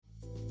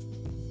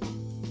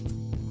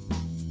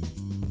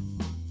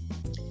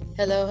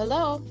Hello,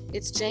 hello.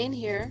 It's Jane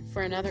here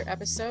for another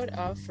episode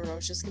of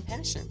Ferocious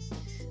Compassion.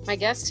 My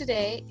guest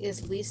today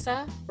is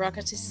Lisa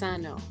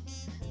Braccatisano.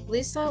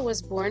 Lisa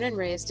was born and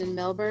raised in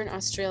Melbourne,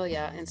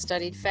 Australia, and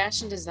studied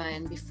fashion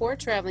design before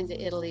traveling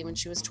to Italy when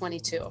she was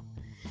 22.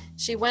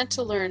 She went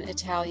to learn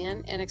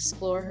Italian and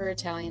explore her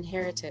Italian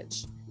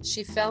heritage.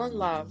 She fell in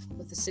love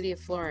with the city of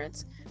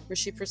Florence, where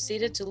she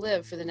proceeded to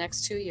live for the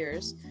next 2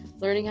 years,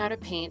 learning how to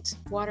paint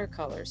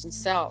watercolors and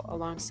sell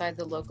alongside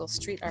the local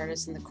street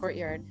artists in the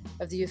courtyard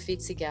of the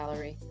Uffizi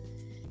Gallery.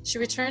 She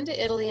returned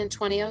to Italy in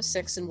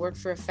 2006 and worked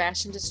for a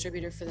fashion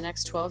distributor for the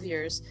next 12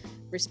 years,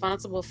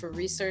 responsible for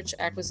research,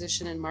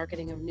 acquisition, and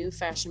marketing of new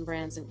fashion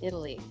brands in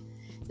Italy.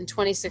 In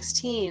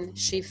 2016,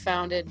 she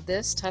founded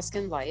This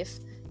Tuscan Life,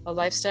 a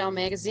lifestyle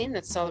magazine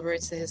that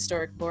celebrates the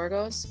historic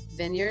borgos,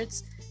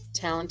 vineyards,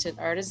 talented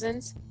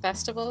artisans,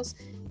 festivals,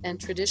 and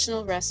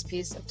traditional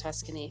recipes of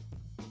Tuscany.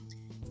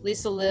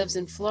 Lisa lives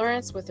in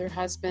Florence with her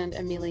husband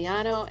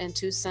Emiliano and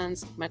 2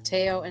 sons,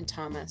 Matteo and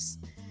Thomas.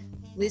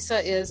 Lisa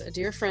is a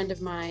dear friend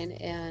of mine,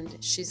 and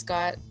she's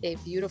got a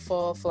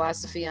beautiful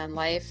philosophy on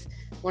life,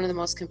 one of the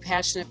most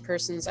compassionate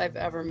persons I've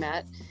ever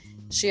met.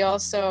 She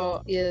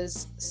also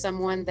is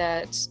someone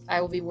that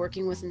I will be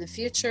working with in the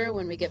future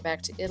when we get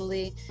back to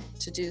Italy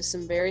to do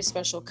some very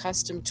special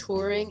custom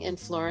touring in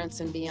Florence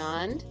and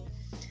beyond.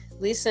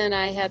 Lisa and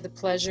I had the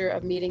pleasure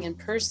of meeting in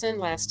person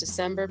last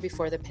December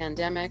before the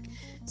pandemic,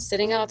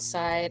 sitting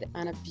outside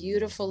on a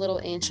beautiful little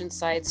ancient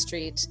side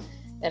street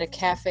at a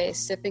cafe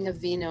sipping a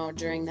vino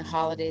during the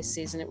holiday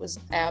season. It was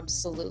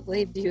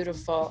absolutely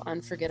beautiful,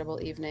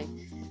 unforgettable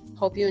evening.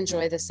 Hope you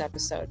enjoy this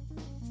episode.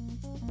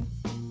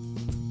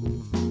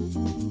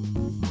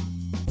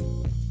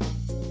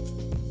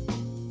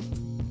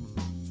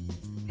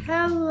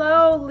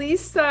 Hello,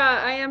 Lisa.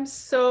 I am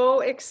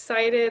so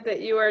excited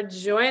that you are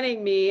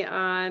joining me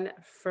on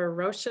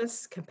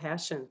Ferocious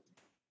Compassion.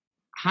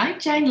 Hi,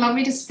 Jane.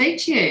 Lovely to speak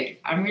to you.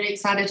 I'm really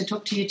excited to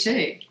talk to you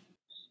too.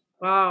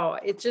 Wow.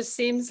 It just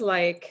seems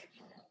like,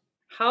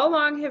 how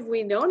long have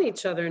we known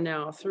each other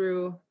now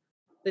through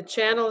the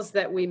channels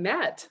that we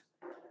met?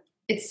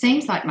 It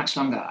seems like much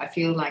longer. I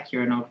feel like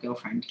you're an old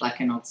girlfriend, like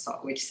an old soul,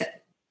 which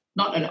said,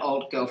 not an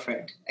old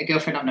girlfriend, a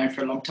girlfriend I've known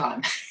for a long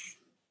time.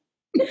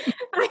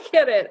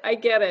 I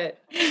get it.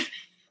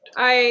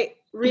 I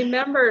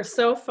remember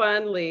so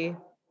fondly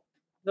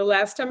the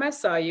last time I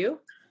saw you,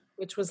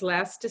 which was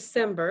last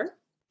December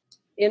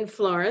in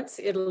Florence,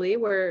 Italy,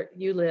 where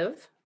you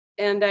live.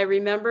 And I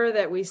remember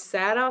that we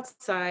sat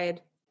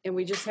outside and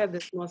we just had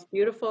this most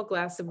beautiful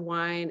glass of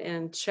wine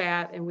and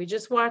chat, and we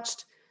just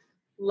watched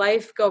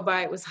life go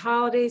by. It was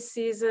holiday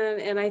season,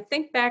 and I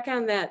think back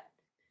on that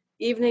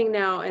evening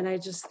now, and I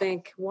just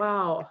think,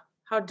 wow,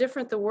 how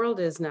different the world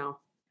is now.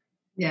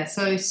 Yeah,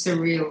 so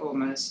surreal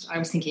almost. I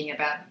was thinking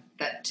about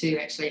that too,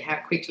 actually, how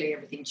quickly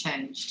everything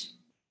changed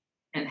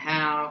and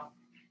how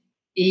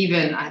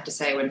even, I have to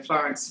say, when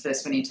Florence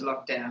first went into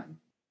lockdown,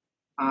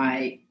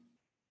 I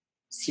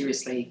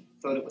seriously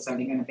thought it was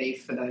only going to be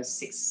for those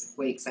 6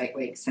 weeks, 8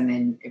 weeks, and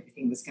then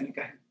everything was going to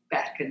go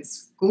back and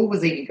school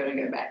was even going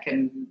to go back,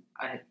 and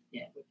I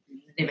would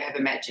never have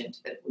imagined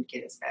that it would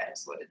get as bad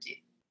as what it did.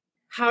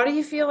 How do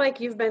you feel like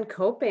you've been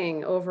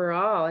coping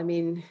overall? I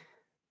mean,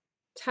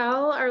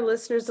 tell our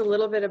listeners a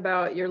little bit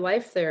about your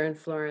life there in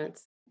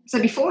Florence.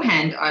 So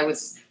beforehand, I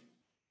was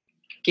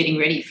getting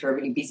ready for a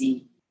really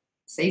busy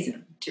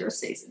season, tourist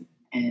season,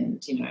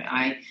 and,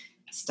 I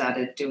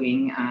started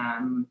doing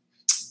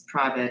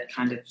private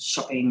kind of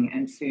shopping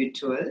and food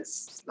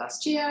tours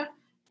last year.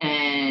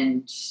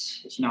 And,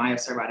 I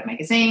also write a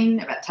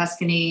magazine about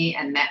Tuscany,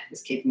 and that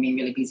was keeping me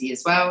really busy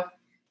as well.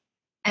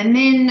 And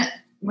then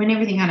when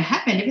everything kind of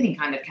happened, everything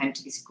kind of came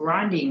to this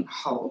grinding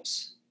halt,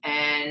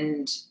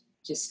 and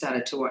just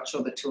started to watch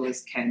all the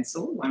tours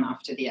cancel one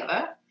after the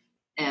other.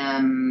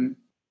 And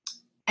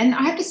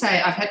I have to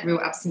say, I've had real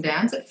ups and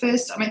downs. At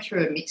first, I went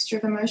through a mixture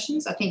of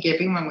emotions. I think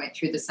everyone went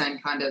through the same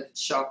kind of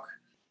shock,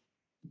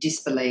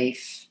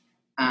 disbelief,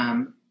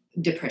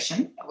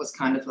 depression. It was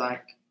kind of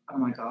like, oh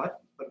my God,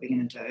 what are we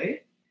going to do?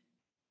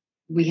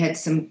 We had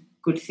some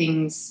good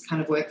things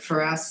kind of work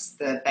for us.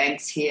 The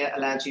banks here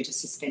allowed you to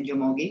suspend your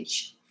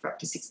mortgage for up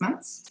to 6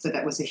 months. So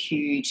that was a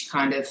huge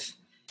kind of,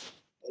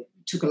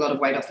 took a lot of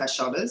weight off our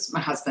shoulders.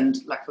 My husband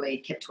luckily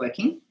kept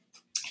working.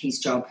 His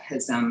job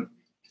has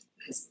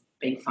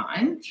been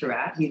fine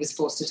throughout. He was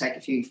forced to take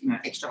a few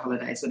extra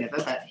holidays,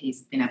 whatever, but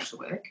he's been able to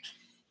work.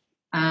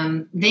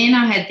 Then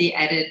I had the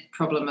added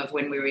problem of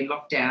when we were in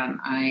lockdown,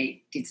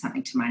 I did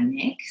something to my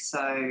neck.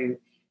 So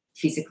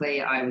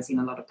physically I was in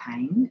a lot of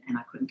pain and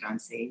I couldn't go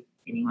and see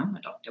anyone,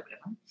 a doctor,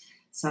 whatever.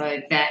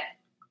 So that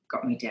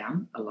got me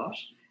down a lot.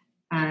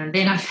 And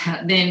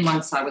then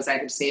once I was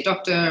able to see a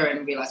doctor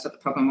and realised what the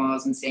problem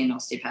was and see an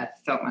osteopath,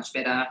 felt much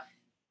better.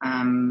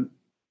 And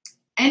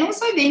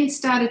also then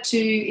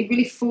it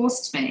really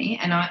forced me,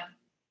 and I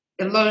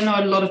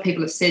know a lot of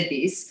people have said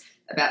this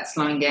about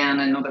slowing down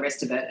and all the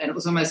rest of it, and it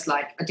was almost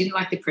like I didn't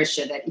like the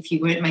pressure that if you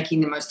weren't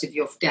making the most of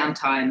your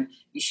downtime,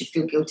 you should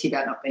feel guilty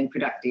about not being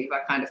productive.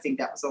 I kind of think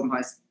that was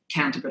almost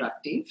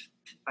counterproductive,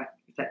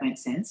 if that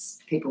makes sense,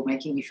 people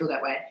making you feel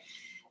that way.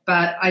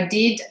 But I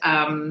did,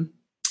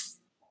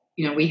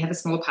 we have a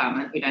small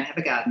apartment. We don't have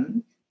a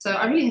garden. So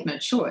I really had no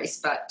choice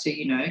but to,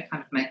 kind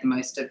of make the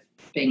most of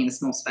being in a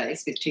small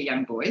space with 2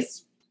 young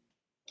boys.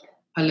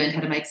 I learned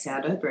how to make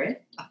sourdough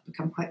bread. I've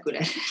become quite good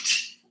at it.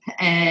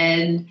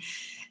 And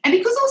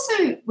because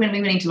also when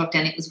we went into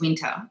lockdown, it was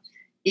winter,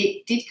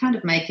 it did kind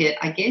of make it,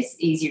 I guess,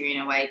 easier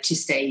in a way to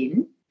stay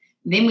in.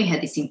 Then we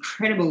had this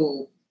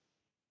incredible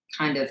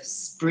kind of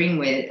spring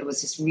where it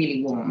was just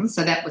really warm,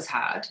 so that was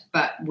hard,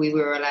 but we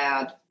were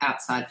allowed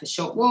outside for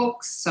short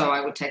walks, so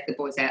I would take the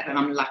boys out, and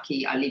I'm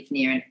lucky I live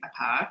near a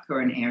park or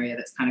an area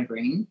that's kind of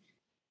green.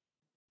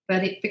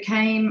 But it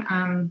became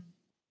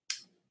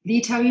the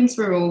Italians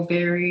were all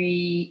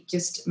very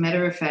just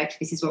matter of fact,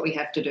 this is what we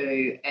have to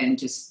do, and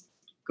just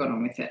got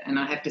on with it. And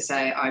I have to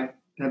say, I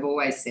have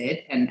always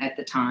said, and at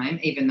the time,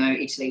 even though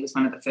Italy was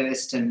one of the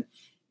first and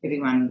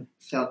everyone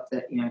felt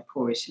that,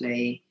 poor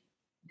Italy,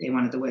 they're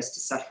one of the worst to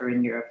suffer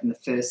in Europe and the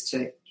first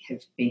to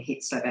have been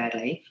hit so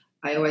badly,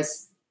 I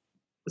always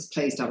was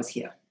pleased I was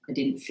here. I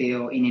didn't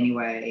feel in any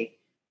way,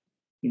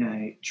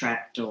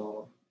 trapped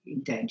or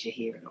in danger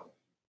here at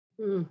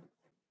all.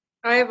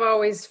 I've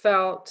always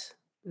felt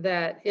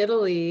that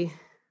Italy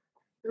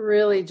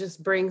really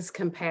just brings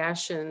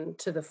compassion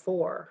to the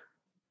fore.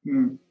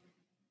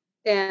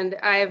 And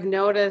I've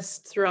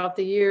noticed throughout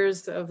the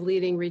years of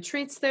leading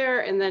retreats there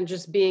and then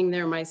just being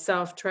there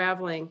myself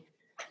traveling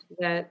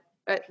that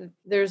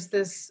there's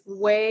this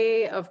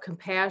way of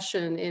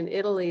compassion in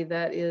Italy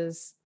that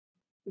is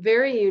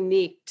very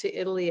unique to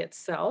Italy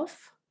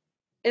itself.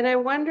 And I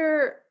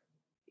wonder,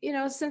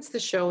 since the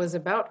show is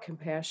about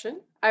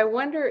compassion, I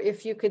wonder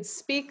if you could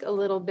speak a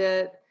little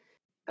bit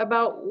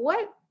about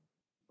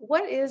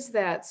what is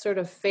that sort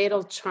of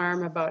fatal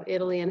charm about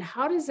Italy and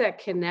how does that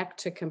connect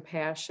to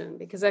compassion?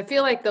 Because I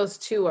feel like those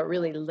two are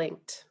really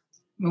linked.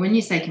 Well, when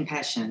you say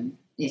compassion,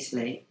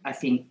 Italy, I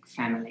think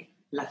family,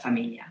 la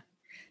famiglia.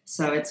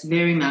 So it's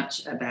very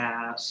much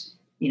about,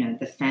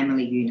 the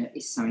family unit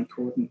is so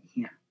important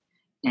here.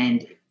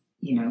 And,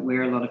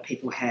 where a lot of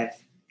people have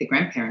the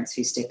grandparents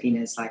who step in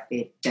as like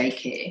their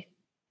daycare,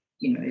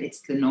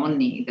 it's the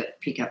nonni that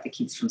pick up the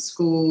kids from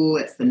school,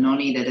 it's the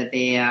nonni that are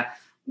there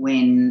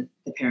when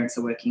the parents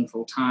are working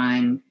full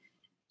time.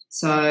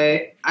 So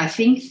I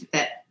think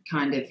that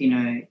kind of,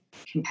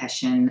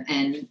 compassion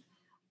and,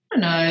 I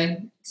don't know,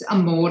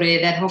 amore,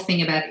 that whole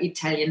thing about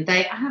Italian,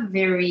 they are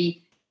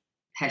very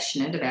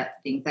passionate about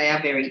things. They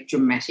are very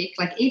dramatic.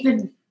 Like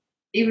even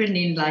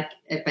in like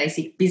a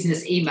basic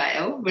business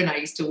email, when I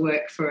used to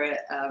work for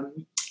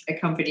a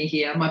company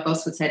here, my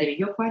boss would say to me,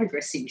 "You're quite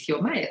aggressive with your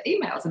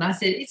emails." And I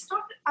said,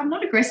 I'm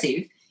not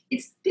aggressive.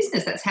 It's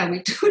business. That's how we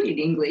do it in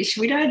English.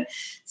 We don't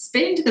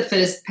spend the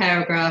first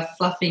paragraph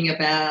fluffing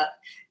about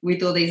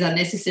with all these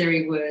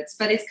unnecessary words,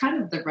 but it's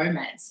kind of the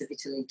romance of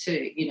Italy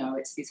too.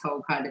 It's this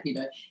whole kind of,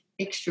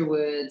 extra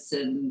words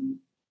and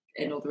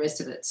all the rest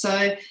of it.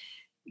 So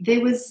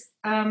there was,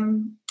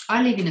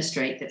 I live in a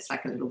street that's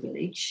like a little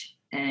village,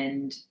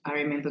 and I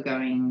remember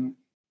going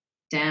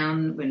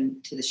down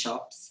to the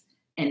shops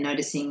and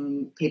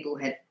noticing people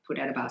had put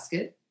out a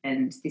basket,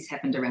 and this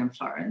happened around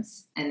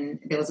Florence, and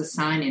there was a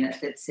sign in it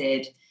that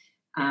said,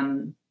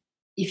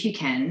 if you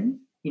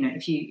can,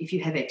 if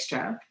you have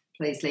extra,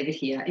 please leave it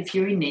here. If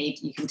you're in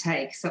need, you can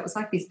take. So it was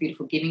like this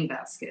beautiful giving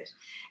basket.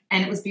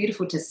 And it was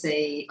beautiful to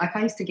see. Like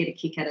I used to get a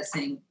kick out of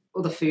seeing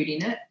all the food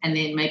in it and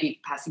then maybe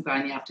passing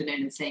by in the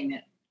afternoon and seeing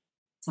that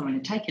someone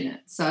had taken it.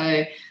 So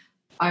I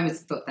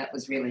always thought that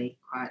was really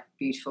quite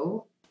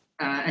beautiful.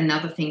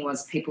 Another thing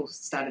was people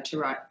started to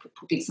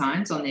put big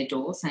signs on their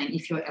door saying,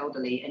 if you're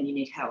elderly and you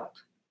need help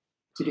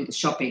to do the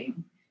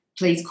shopping,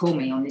 please call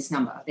me on this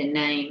number. Their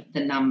name,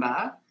 the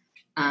number.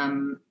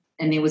 And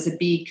there was a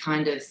big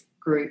kind of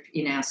group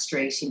in our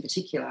street in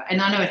particular,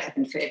 and I know it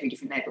happened for every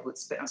different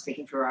neighbourhoods, but I'm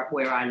speaking for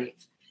where I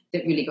live,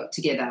 that really got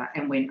together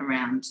and went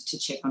around to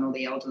check on all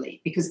the elderly,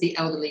 because the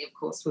elderly, of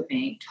course, were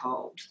being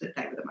told that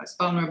they were the most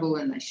vulnerable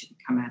and they shouldn't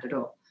come out at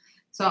all.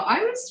 So I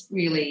was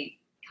really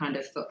kind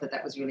of thought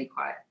that was really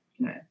quite,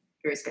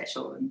 very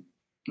special and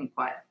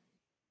quite,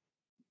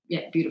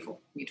 beautiful.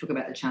 You talk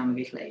about the charm of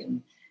Italy,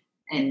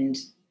 and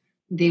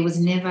there was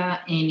never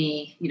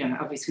any,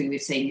 obviously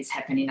we've seen this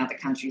happen in other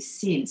countries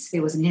since,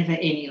 there was never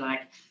any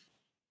like,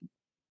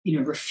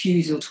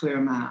 refusal to wear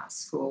a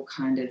mask or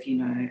kind of,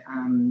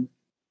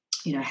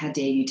 how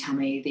dare you tell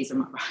me these are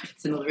my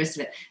rights and all the rest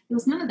of it. There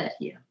was none of that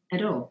here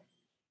at all.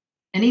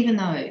 And even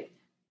though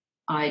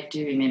I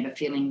do remember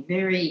feeling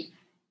very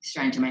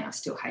strange, I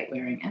still hate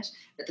wearing it,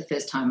 but the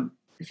first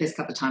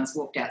couple of times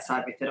walked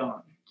outside with it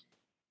on,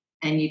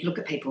 and you'd look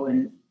at people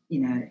and,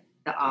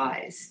 the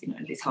eyes,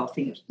 this whole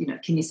thing of,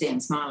 can you see I'm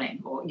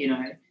smiling, or,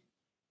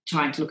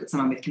 trying to look at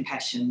someone with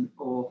compassion,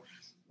 or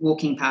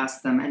walking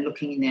past them and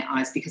looking in their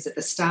eyes, because at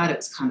the start it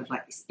was kind of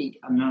like this big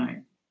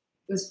unknown.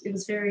 It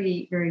was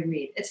very, very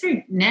weird.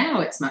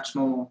 Now it's much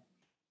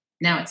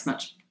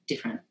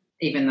different,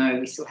 even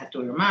though we still have to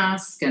wear a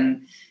mask,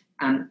 and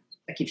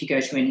like if you go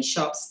to any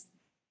shops,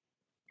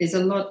 there's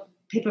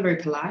people are very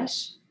polite,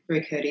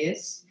 very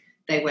courteous.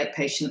 They wait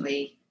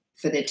patiently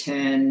for their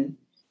turn.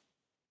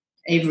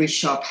 Every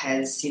shop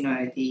has, you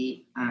know,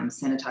 the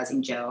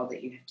sanitizing gel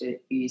that you have to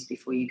use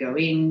before you go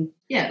in.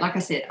 Yeah, like I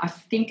said, I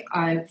think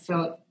I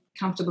felt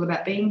comfortable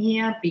about being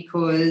here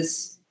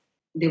because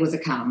there was a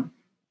calm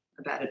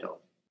about it all,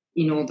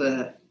 in all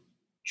the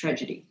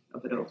tragedy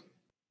of it all.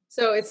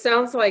 So it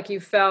sounds like you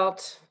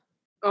felt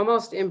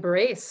almost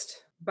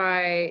embraced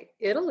by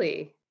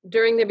Italy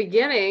during the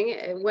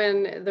beginning,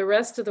 when the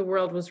rest of the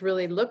world was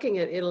really looking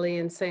at Italy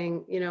and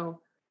saying, you know,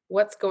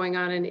 what's going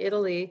on in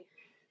Italy?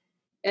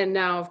 And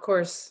now, of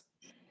course,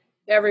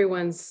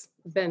 everyone's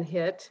been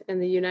hit,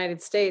 and the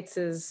United States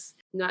is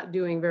not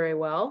doing very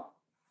well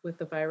with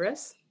the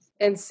virus.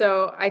 And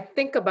so I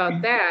think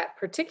about that,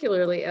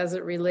 particularly as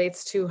it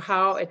relates to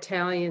how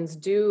Italians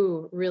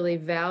do really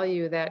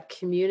value that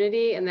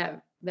community and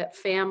that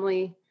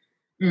family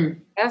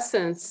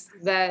essence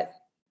that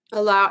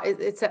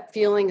it's that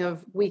feeling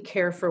of we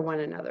care for one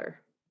another.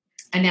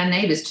 And our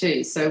neighbours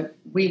too. So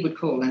we would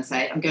call and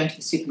say, I'm going to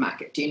the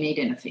supermarket. Do you need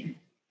anything?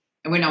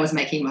 And when I was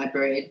making my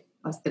bread,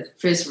 the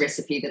first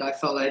recipe that I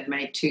followed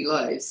made 2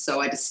 loaves, so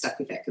I just stuck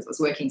with that because I was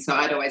working. So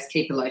I'd always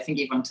keep a loaf and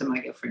give one to my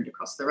girlfriend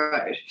across the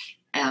road.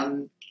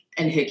 And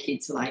her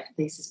kids were like,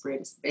 Lisa's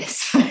bread is the best.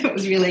 So it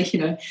was really, you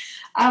know,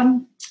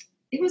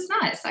 it was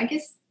nice. I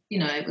guess, you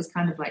know, it was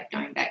kind of like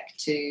going back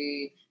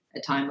to a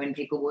time when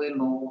people were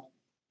more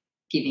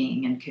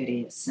giving and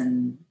courteous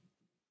and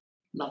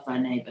love thy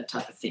neighbour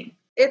type of thing.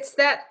 It's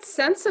that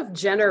sense of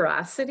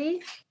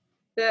generosity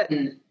that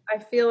I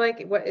feel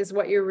like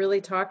what you're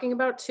really talking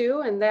about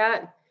too. And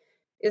that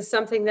is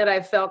something that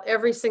I've felt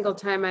every single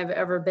time I've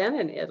ever been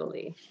in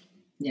Italy.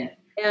 Yeah.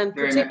 And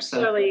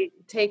particularly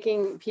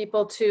taking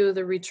people to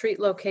the retreat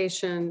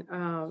location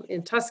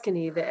in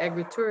Tuscany, the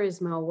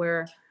Agriturismo,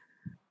 where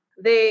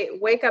they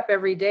wake up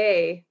every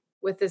day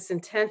with this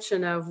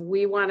intention of,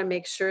 we want to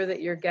make sure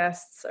that your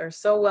guests are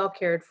so well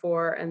cared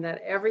for and that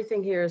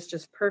everything here is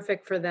just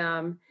perfect for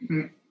them.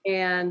 Mm-hmm.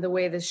 And the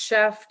way the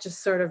chef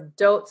just sort of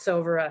dotes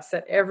over us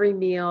at every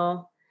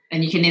meal.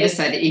 And you can never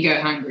say that you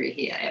go hungry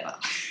here ever.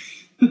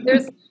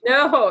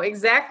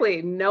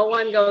 Exactly. No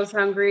one goes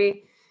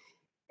hungry.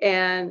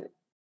 And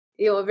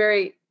you'll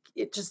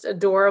just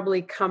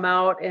adorably come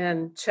out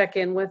and check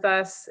in with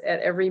us at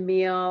every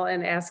meal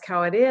and ask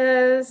how it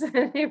is.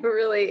 And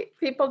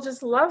people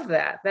just love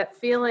that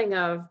feeling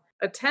of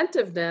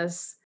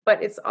attentiveness,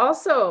 but it's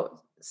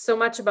also so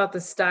much about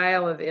the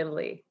style of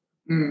Italy.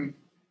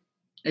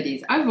 It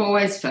is. I've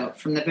always felt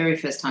from the very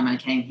first time I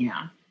came here,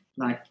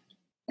 like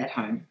at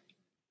home.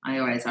 I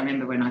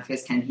remember when I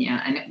first came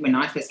here, and when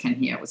I first came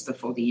here, it was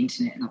before the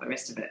internet and all the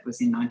rest of it was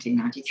in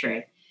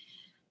 1993.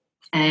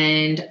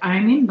 And I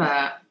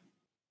remember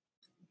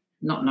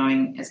not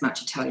knowing as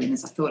much Italian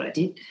as I thought I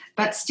did,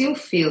 but still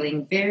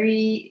feeling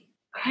I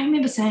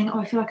remember saying,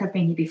 I feel like I've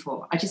been here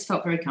before. I just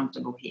felt very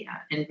comfortable here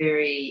and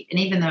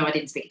even though I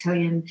didn't speak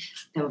Italian,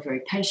 they were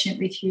very patient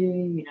with you,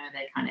 you know,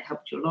 they kind of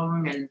helped you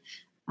along.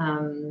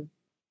 And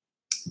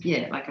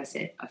yeah, like I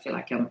said, I feel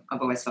like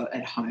I've always felt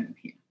at home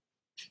here.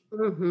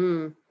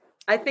 Mm-hmm.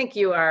 I think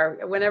you are.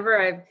 Whenever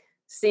I've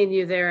seen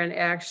you there in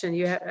action,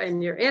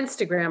 and your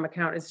Instagram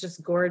account is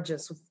just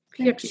gorgeous with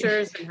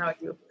pictures and how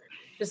you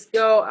just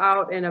go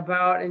out and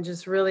about and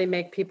just really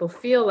make people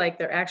feel like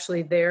they're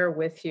actually there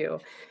with you.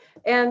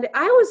 And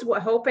I was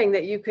hoping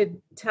that you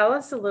could tell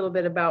us a little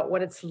bit about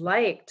what it's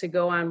like to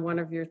go on one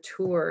of your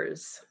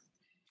tours.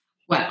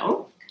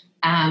 Well,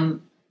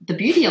 the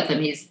beauty of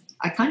them is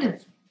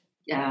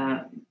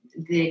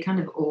they're kind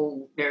of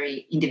all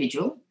very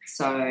individual.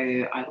 So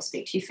I will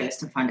speak to you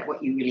first and find out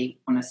what you really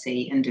want to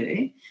see and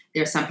do.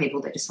 There are some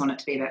people that just want it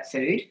to be about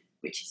food,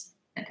 which is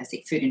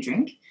fantastic, food and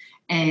drink.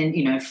 And,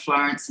 you know,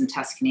 Florence and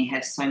Tuscany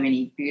have so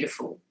many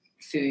beautiful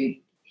food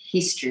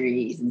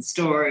histories and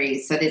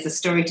stories. So there's a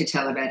story to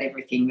tell about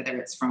everything, whether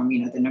it's from,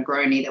 you know, the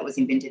Negroni that was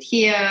invented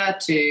here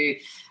to, you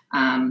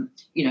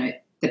know,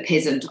 the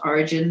peasant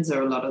origins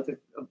or a lot of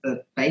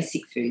the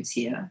basic foods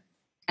here.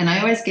 And I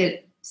always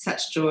get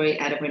such joy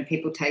out of when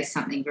people taste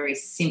something very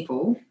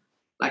simple,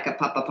 like a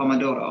papa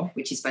pomodoro,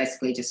 which is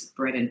basically just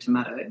bread and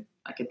tomato,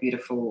 like a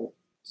beautiful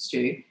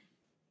stew.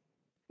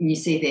 And you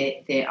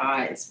see their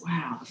eyes,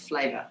 wow, the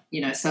flavour,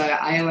 you know. So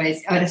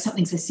there's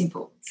something so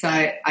simple. So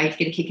I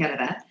get a kick out of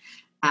that.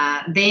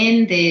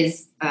 Then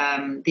there's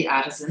the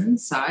artisan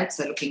side,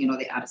 so looking at all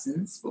the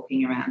artisans,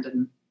 walking around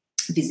and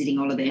visiting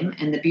all of them.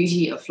 And the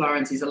beauty of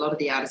Florence is a lot of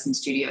the artisan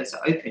studios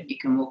are open. You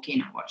can walk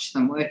in and watch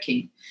them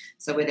working.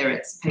 So whether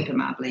it's paper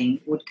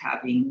marbling, wood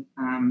carving,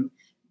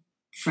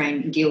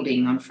 frame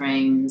gilding on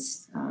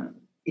frames,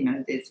 you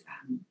know, there's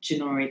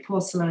Ginori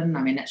porcelain.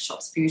 I mean, that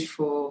shop's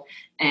beautiful.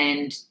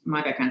 And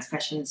my background's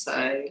fashion,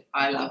 so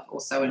I love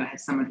also when I have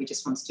someone who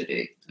just wants to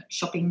do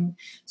shopping.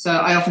 So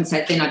I often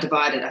say, then I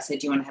divide it. I say,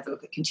 do you want to have a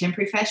look at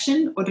contemporary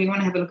fashion or do you want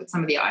to have a look at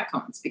some of the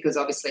icons? Because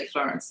obviously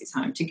Florence is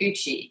home to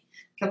Gucci,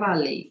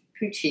 Cavalli,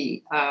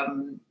 Pucci.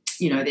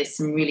 You know, there's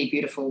some really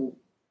beautiful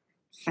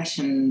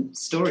fashion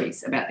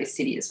stories about this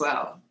city as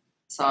well.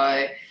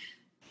 So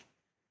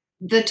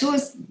the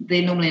tours,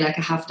 they're normally like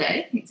a half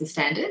day. It's a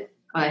standard.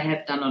 I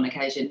have done on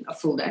occasion a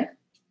full day.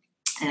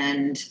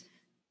 And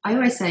I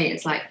always say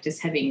it's like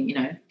just having,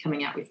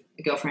 coming out with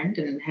a girlfriend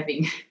and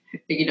having,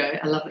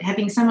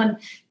 having someone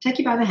take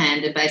you by the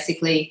hand and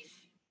basically,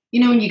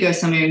 when you go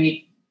somewhere and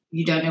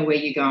you don't know where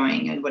you're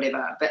going and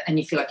whatever, and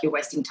you feel like you're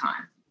wasting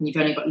time and you've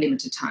only got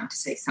limited time to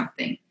see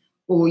something.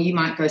 Or you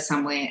might go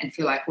somewhere and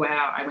feel like,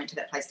 wow, I went to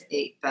that place to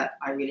eat, but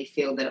I really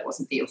feel that it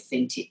wasn't the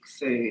authentic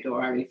food,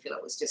 or I really feel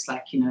it was just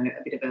like,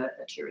 a bit of a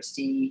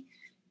touristy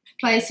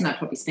place and I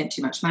probably spent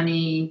too much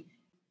money.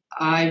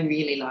 I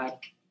really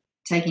like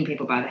taking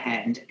people by the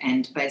hand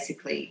and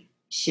basically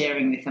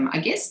sharing with them, I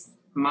guess,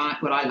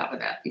 what I love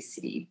about this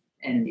city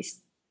and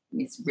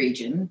this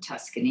region,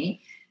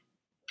 Tuscany,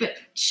 but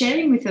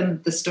sharing with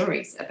them the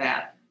stories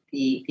about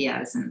the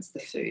artisans, the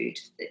food,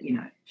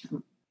 that,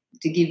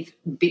 to give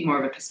a bit more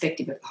of a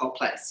perspective of the whole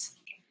place.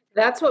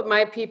 That's what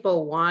my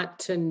people want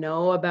to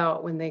know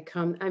about when they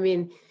come. I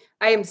mean,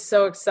 I am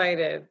so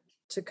excited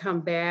to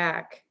come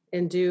back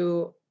and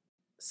do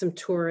some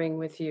touring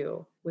with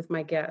you, with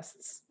my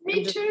guests.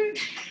 Me too.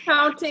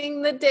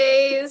 Counting the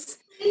days.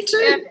 Me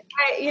too.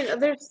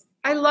 And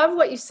I love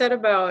what you said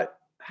about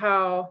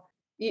how,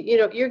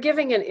 you're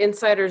giving an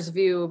insider's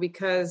view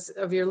because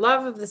of your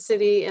love of the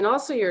city and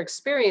also your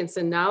experience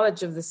and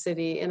knowledge of the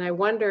city. And I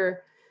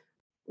wonder,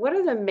 what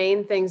are the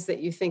main things that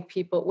you think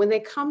people, when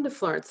they come to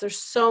Florence, there's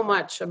so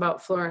much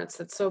about Florence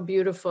that's so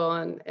beautiful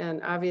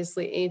and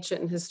obviously ancient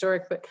and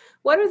historic, but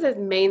what are the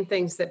main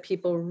things that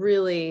people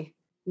really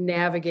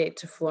navigate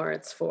to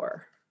Florence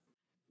for?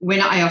 When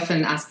I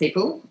often ask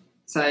people,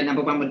 so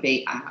number one would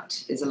be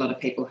art. There's a lot of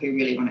people who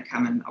really want to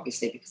come, and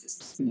obviously because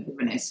it's the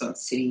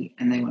Renaissance city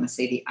and they want to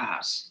see the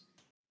art.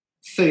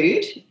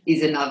 Food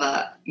is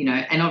another,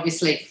 and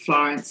obviously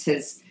Florence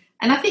has,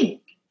 and I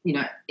think,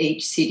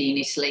 each city in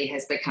Italy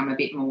has become a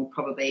bit more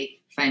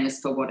probably famous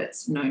for what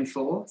it's known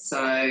for.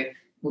 So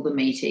all the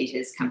meat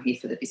eaters come here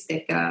for the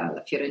bistecca,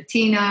 la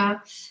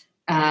fiorentina.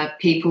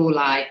 People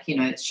like,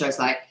 shows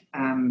like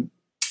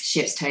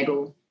Chef's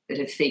Table that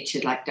have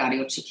featured like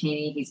Dario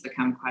Cecchini. He's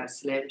become quite a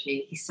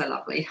celebrity. He's so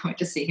lovely. I went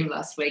to see him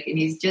last week and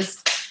he's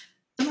just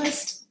the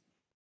most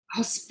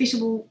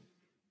hospitable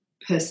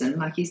person.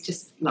 Like, he's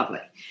just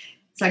lovely.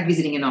 It's like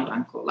visiting an old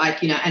uncle.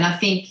 Like, and I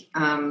think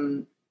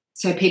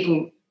so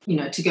people,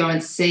 to go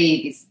and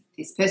see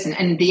this person.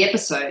 And the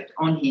episode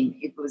on him,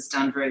 it was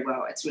done very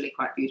well. It's really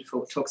quite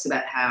beautiful. It talks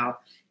about how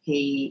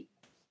he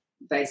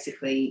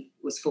basically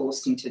was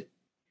forced into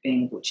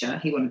being a butcher.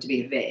 He wanted to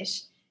be a vet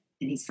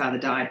and his father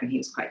died when he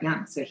was quite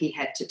young. So he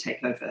had to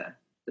take over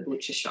the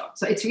butcher shop.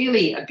 So it's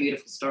really a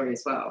beautiful story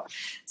as well.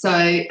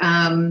 So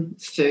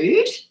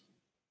food,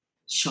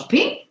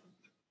 shopping,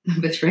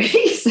 number 3.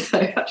 So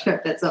I don't know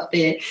if that's up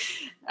there.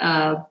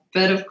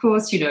 But of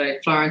course,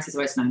 Florence is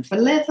always known for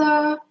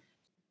leather.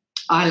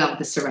 I love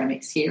the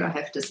ceramics here, I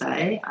have to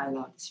say. I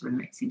love the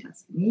ceramics in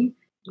Tuscany.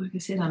 Like I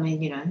said,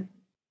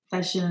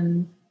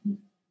 fashion.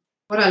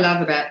 What I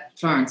love about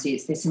Florence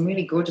is there's some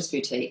really gorgeous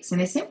boutiques, and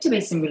there seem to be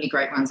some really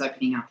great ones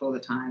opening up all the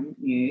time,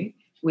 new,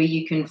 where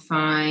you can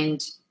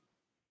find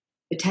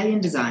Italian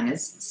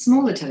designers,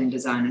 small Italian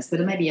designers that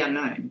are maybe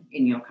unknown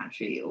in your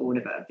country or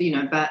whatever,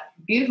 but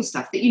beautiful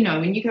stuff that,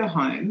 when you go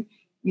home,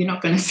 you're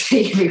not going to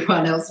see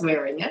everyone else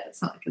wearing it.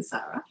 It's not like a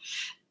Zara.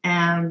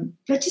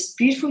 But just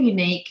beautiful,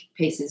 unique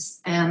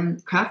pieces.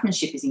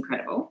 Craftsmanship is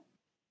incredible,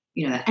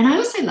 that. And I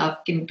also love,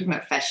 talking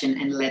about fashion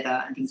and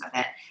leather and things like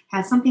that,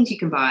 how some things you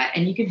can buy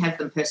and you can have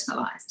them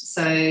personalised.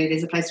 So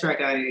there's a place where I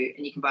go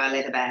and you can buy a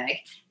leather bag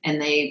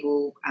and they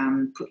will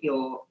put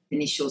your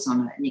initials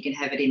on it and you can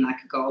have it in like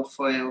a gold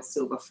foil,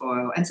 silver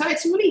foil. And so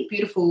it's really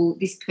beautiful,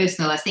 this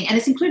personalised thing, and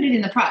it's included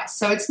in the price.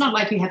 So it's not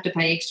like you have to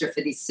pay extra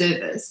for this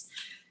service.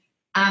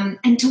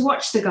 And to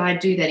watch the guy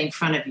do that in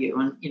front of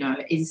you,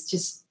 is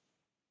just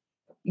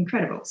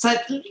incredible. So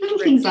little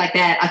things like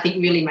that, I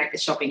think, really make the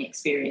shopping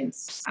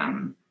experience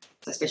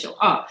so special.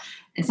 Oh,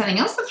 and something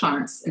else that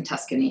Florence and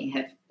Tuscany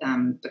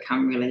have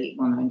become really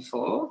well known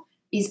for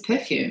is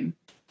perfume.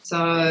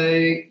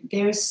 So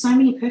there are so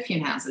many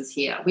perfume houses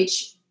here,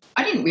 which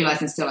I didn't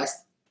realise until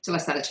I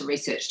started to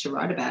research to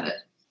write about it.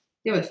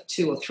 There were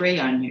 2 or 3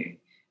 I knew.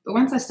 But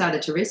once I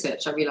started to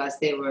research, I realised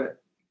there were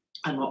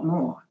a lot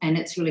more. And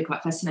it's really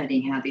quite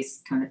fascinating how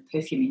this kind of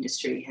perfume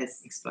industry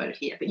has exploded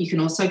here. But you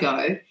can also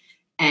go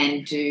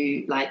and do,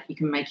 you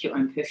can make your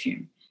own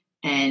perfume.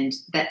 And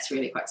that's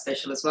really quite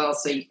special as well.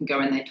 So you can go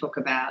and they talk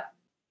about,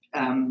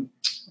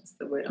 what's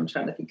the word I'm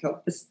trying to think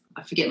of?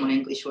 I forget my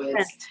English words.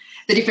 Scent.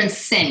 The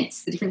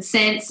different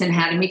scents and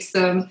how to mix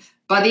them.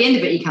 By the end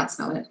of it, you can't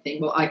smell anything.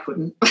 Well, I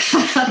couldn't.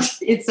 But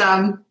it's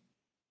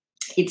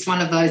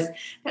one of those,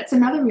 that's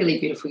another really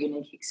beautiful,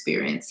 unique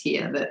experience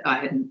here that I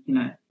hadn't,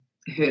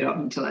 heard of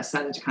until I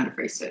started to kind of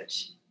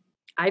research.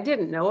 I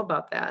didn't know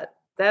about that.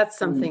 That's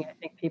something I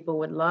think people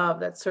would love.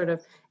 That's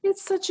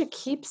it's such a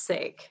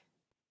keepsake.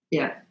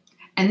 Yeah.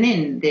 And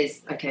then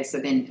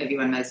then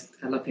everyone knows,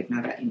 a lot of people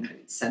know about,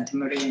 Santa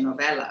Maria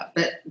Novella,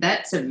 but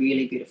that's a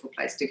really beautiful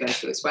place to go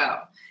to as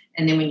well.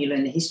 And then when you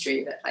learn the history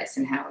of that place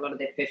and how a lot of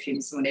their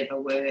perfumes and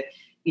whatever were,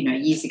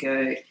 years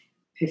ago,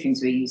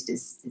 perfumes were used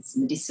as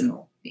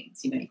medicinal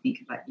things. You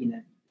think of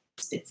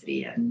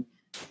spezzeria and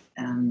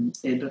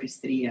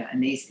herboristeria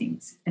and these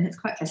things. And it's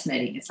quite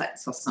fascinating. It's like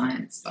this whole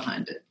science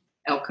behind it,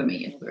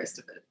 alchemy and all the rest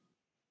of it.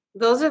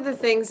 Those are the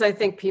things I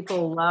think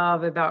people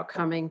love about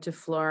coming to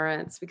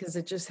Florence, because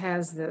it just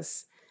has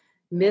this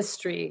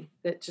mystery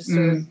that just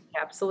sort of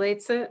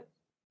encapsulates it.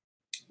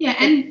 Yeah,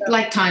 and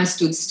like time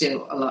stood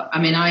still a lot. I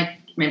mean, I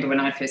remember when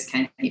I first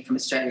came here from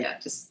Australia,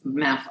 just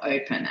mouth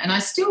open. And I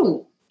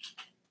still,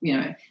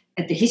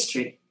 at the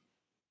history,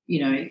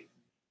 I'm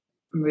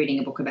reading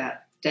a book about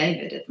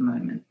David at the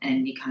moment,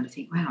 and you kind of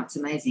think, wow, it's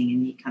amazing,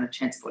 and you kind of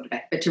transport it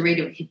back. But to read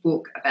a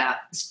book about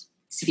the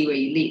city where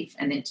you live,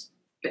 and then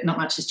but not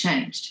much has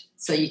changed,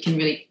 so you can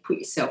really put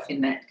yourself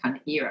in that kind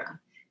of era,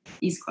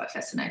 is quite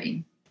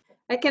fascinating.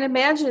 I can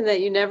imagine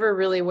that you never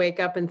really wake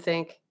up and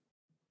think,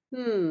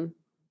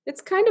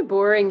 it's kind of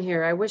boring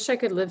here. I wish I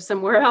could live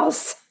somewhere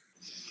else.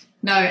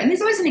 No, and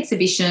there's always an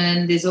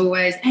exhibition. There's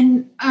always,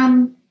 and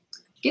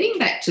getting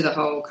back to the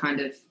whole kind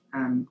of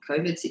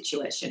COVID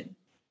situation,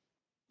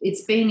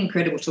 it's been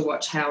incredible to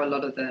watch how a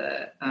lot of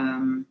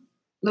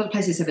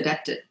places have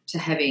adapted to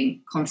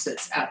having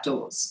concerts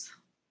outdoors.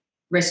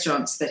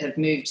 Restaurants that have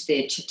moved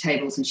their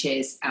tables and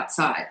chairs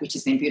outside, which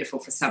has been beautiful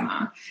for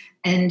summer.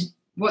 And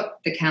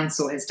what the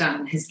council has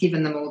done has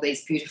given them all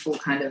these beautiful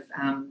kind of,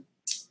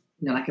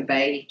 like a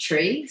bay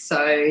tree.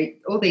 So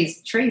all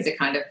these trees are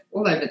kind of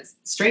all over the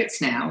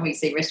streets now. We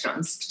see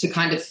restaurants to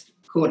kind of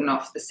cordon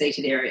off the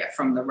seated area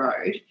from the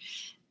road.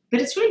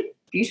 But it's really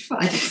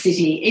beautified the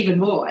city even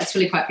more. It's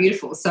really quite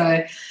beautiful. So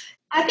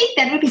I think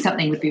that would be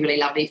something would be really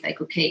lovely if they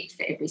could keep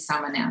for every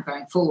summer now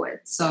going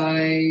forward. So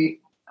there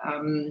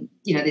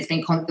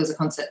was a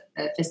concert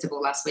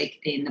festival last week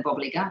in the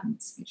Bobbly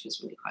Gardens, which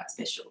was really quite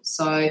special.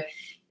 So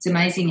it's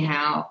amazing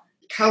how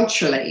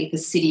culturally the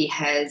city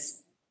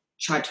has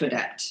tried to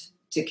adapt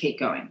to keep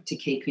going, to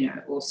keep,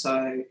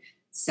 also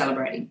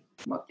celebrating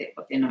what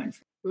they're known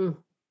for.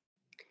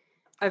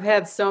 I've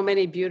had so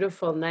many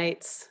beautiful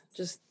nights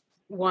just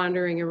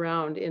wandering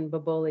around in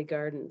Bobbly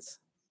Gardens.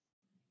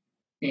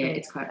 Yeah,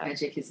 it's quite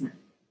magic, isn't it?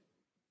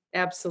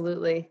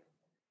 Absolutely.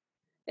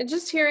 And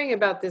just hearing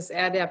about this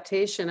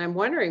adaptation, I'm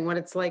wondering what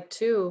it's like,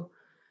 too,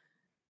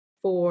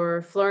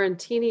 for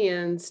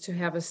Florentinians to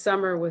have a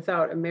summer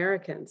without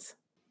Americans.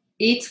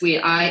 It's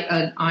weird.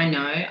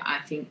 I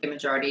think the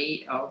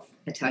majority of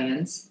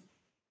Italians,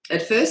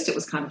 at first it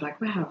was kind of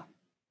like, wow,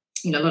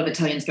 a lot of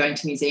Italians going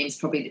to museums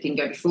probably that didn't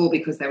go before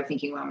because they were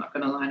thinking, well, I'm not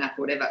going to line up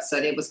or whatever.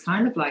 So there was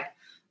kind of like,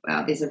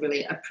 wow, there's a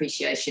really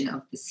appreciation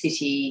of the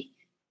city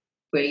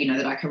where,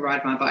 that I can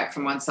ride my bike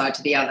from one side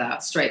to the other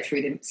straight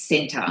through the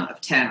centre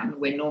of town,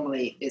 where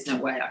normally there's no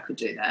way I could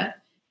do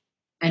that.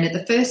 And at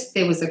the first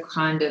there was a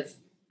kind of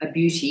a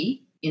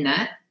beauty in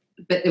that,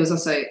 but there was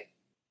also, it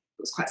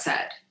was quite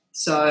sad.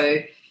 So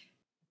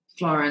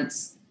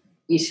Florence,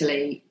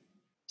 Italy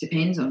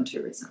depends on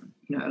tourism.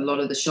 A lot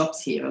of the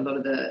shops here, a lot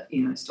of the,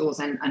 stores,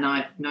 and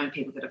I've known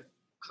people that have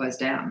closed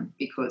down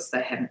because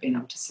they haven't been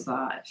able to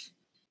survive.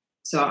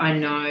 So I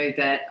know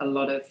that a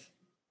lot of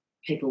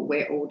people,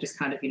 we're all just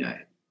kind of,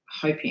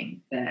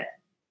 hoping that,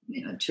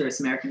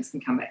 tourist Americans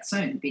can come back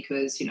soon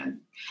because,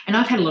 and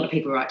I've had a lot of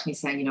people write to me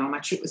saying, my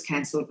trip was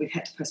cancelled, we've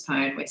had to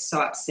postpone, we're so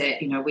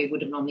upset, we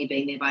would have normally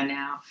been there by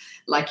now.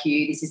 Like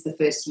you, this is the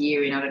first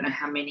year in I don't know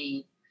how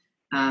many,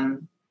 I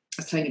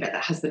was telling you about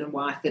that husband and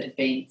wife that have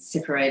been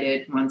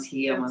separated, one's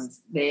here,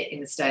 one's there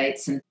in the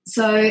States. And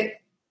so,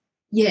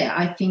 yeah,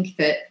 I think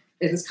that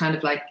it was kind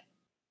of like,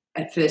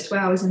 at first,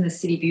 wow, isn't the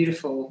city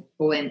beautiful,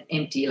 all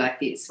empty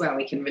like this? Wow,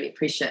 we can really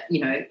appreciate,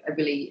 I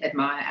really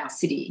admire our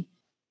city.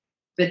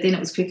 But then it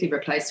was quickly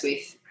replaced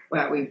with,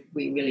 wow, we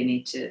really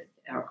need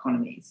our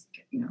economies,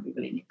 we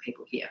really need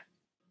people here.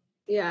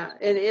 Yeah,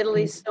 in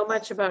Italy, so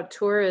much about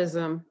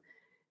tourism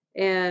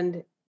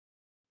and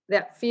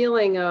that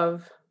feeling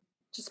of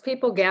just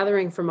people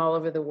gathering from all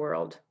over the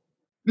world.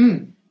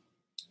 And,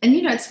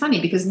 it's funny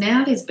because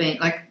now there's been,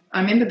 like,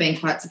 I remember being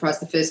quite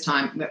surprised the first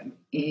time,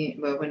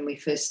 when we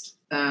first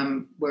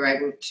were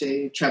able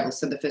to travel.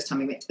 So the first time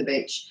we went to the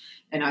beach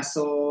and I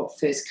saw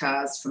first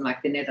cars from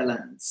like the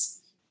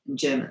Netherlands and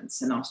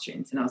Germans and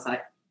Austrians, and I was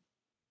like,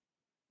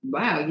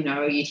 wow,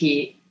 you'd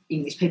hear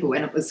English people,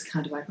 and it was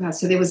kind of like, wow.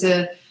 So there was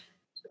a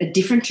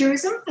different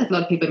tourism. A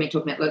lot of people have been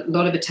talking about, a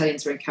lot of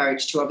Italians were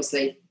encouraged to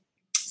obviously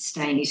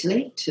stay in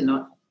Italy, to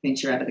not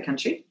venture out of the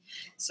country.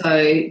 So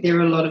there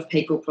are a lot of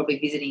people probably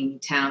visiting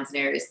towns and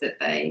areas that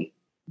they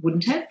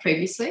wouldn't have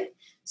previously.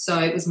 So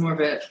it was more of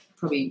a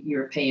probably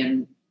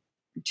European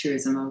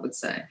tourism, I would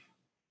say,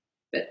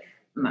 but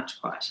much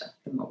quieter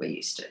than what we're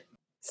used to.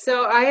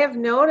 So I have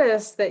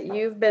noticed that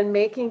you've been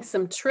making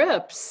some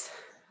trips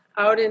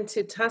out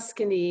into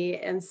Tuscany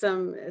and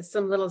some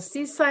little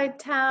seaside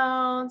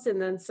towns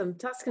and then some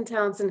Tuscan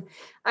towns. And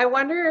I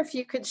wonder if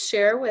you could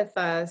share with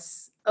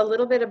us a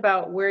little bit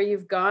about where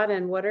you've gone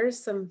and what are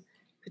some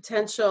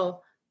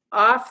potential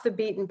off the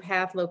beaten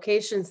path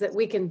locations that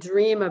we can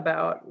dream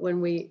about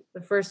when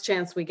the first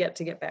chance we get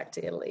back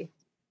to Italy.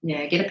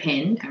 Yeah, get a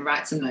pen and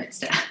write some notes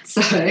down.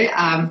 So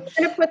I'm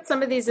going to put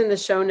some of these in the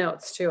show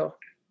notes too.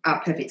 Oh,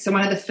 perfect. So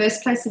one of the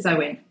first places I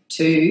went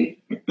to,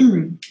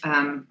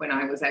 when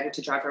I was able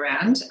to drive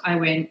around, I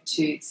went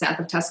to south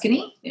of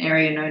Tuscany, an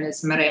area known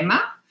as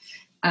Maremma,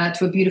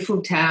 to a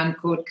beautiful town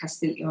called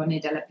Castiglione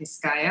della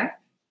Pescaia.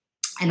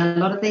 And a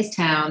lot of these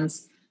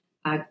towns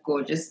are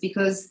gorgeous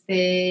because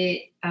they're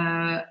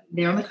on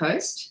the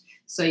coast.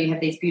 So you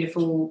have these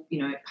beautiful,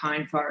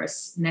 pine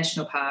forests,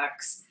 national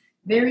parks,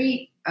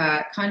 very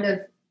kind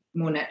of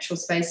more natural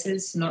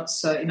spaces, not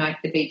so,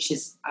 like the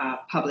beaches are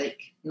public,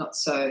 not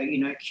so,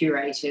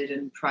 curated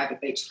and private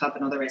beach club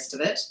and all the rest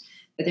of it.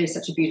 But there's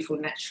such a beautiful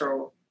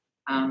natural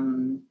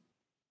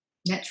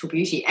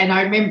beauty. And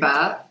I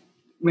remember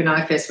when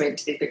I first went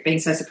to this, being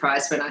so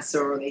surprised when I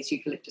saw all these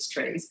eucalyptus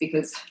trees,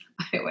 because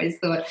I always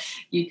thought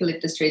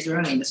eucalyptus trees were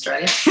only in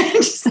Australia.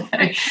 so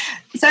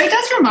it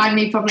does remind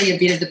me probably a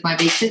bit of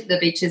the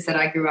beaches that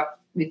I grew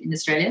up with in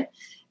Australia.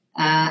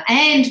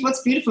 And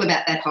what's beautiful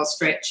about that whole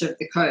stretch of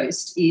the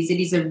coast is it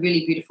is a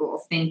really beautiful,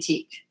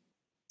 authentic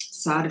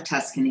side of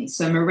Tuscany.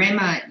 So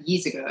Maremma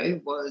years ago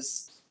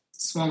was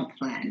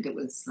swampland. It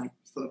was like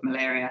full of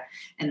malaria,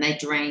 and they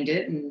drained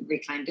it and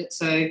reclaimed it.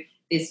 So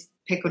there's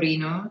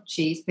pecorino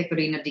cheese,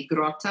 pecorino di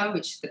grotta,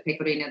 which the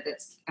pecorino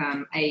that's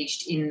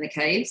aged in the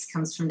caves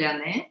comes from down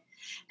there.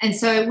 And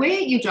so where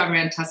you drive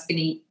around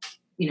Tuscany,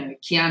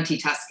 Chianti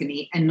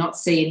Tuscany, and not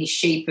see any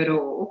sheep at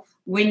all,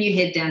 when you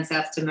head down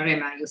south to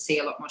Maremma, you'll see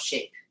a lot more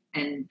sheep,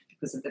 and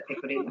because of the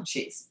pecorino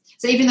cheese.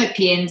 So even though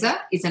Pienza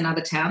is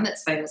another town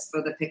that's famous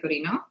for the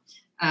pecorino,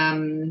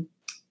 Maremma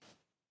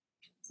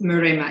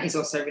is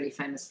also really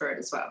famous for it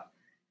as well.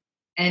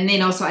 And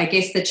then also, I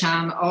guess the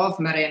charm of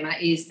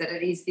Maremma is that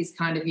it is this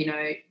kind of,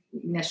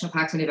 national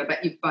parks and whatever,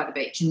 but you're by the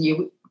beach and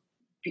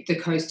the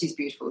coast is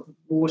beautiful. The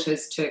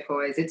water's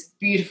turquoise. It's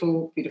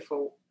beautiful,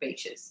 beautiful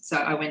beaches. So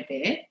I went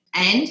there,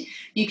 and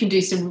you can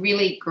do some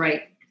really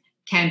great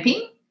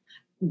camping,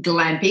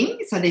 glamping.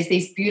 So there's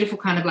these beautiful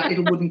kind of like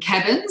little wooden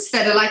cabins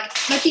that are like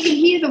you can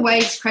hear the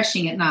waves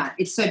crashing at night.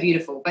 It's so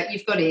beautiful, but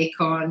you've got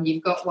aircon,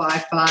 you've got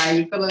Wi-Fi,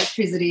 you've got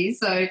electricity.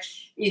 So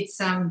it's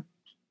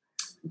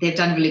they've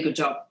done a really good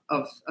job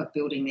of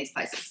building these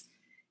places.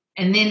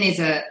 And then there's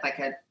a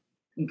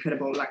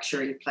incredible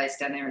luxury place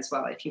down there as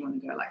well if you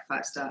want to go like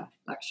 5-star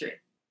luxury.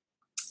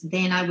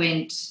 Then I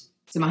went,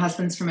 so my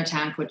husband's from a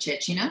town called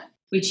Cecina,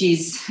 which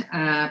is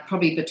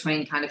probably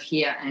between kind of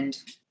here and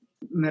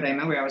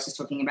Maremma, where I was just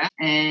talking about.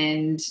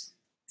 And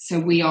so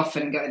we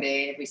often go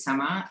there every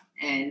summer,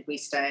 and we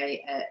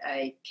stay at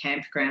a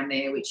campground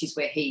there, which is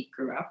where he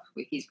grew up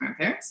with his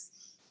grandparents.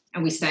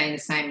 And we stay in the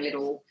same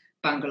little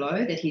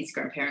bungalow that his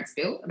grandparents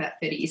built about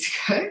 30 years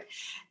ago.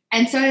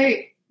 And so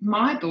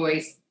my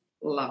boys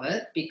love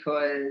it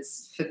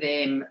because for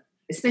them,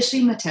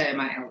 especially Matteo,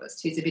 my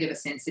eldest, who's a bit of a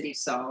sensitive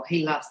soul,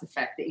 he loves the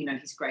fact that,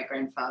 his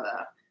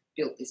great-grandfather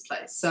built this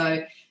place.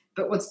 So,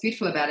 but what's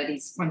beautiful about it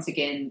is, once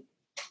again,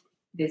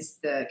 there's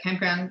the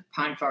campground,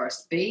 Pine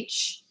Forest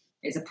Beach.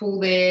 There's a pool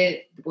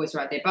there. The boys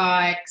ride their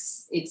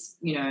bikes. It's,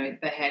 they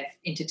have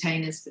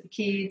entertainers for the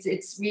kids.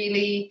 It's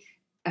really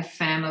a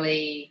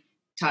family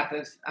type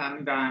of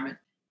environment.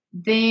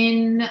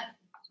 Then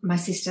my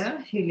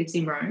sister, who lives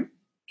in Rome,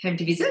 came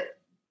to visit,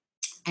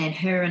 and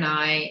her and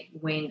I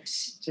went,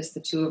 just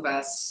the two of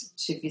us,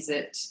 to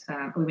visit.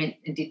 We went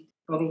and did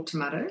bottled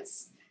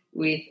tomatoes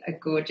with a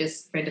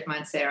gorgeous friend of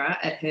mine, Sarah,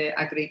 at her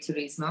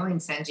agriturismo in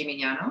San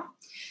Gimignano.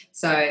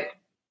 So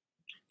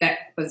that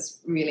was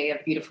really a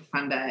beautiful,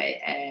 fun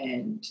day.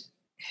 And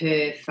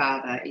her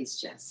father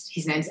is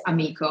his name's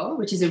Amico,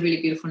 which is a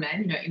really beautiful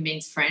name. It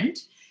means friend.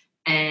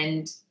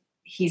 And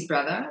his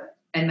brother,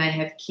 and they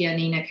have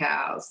Chianina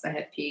cows, they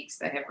have pigs,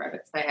 they have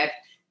rabbits, they have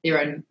their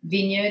own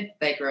vineyard,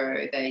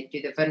 they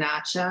do the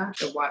Vernaccia,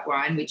 the white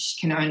wine, which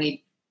can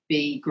only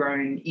be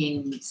grown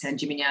in San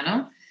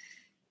Gimignano.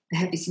 They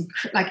have this,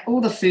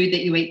 all the food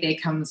that you eat there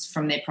comes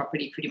from their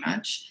property pretty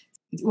much.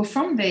 Well,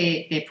 from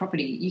their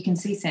property, you can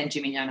see San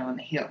Gimignano on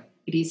the hill.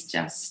 It is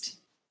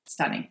just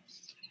stunning.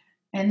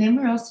 And then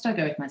where else did I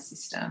go with my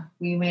sister?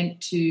 We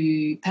went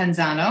to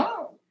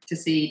Panzano to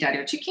see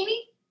Dario Cecchini.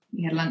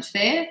 We had lunch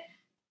there.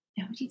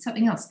 Yeah, we did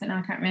something else, but now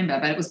I can't remember.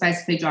 But it was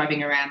basically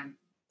driving around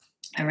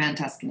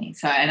Tuscany.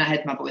 So, and I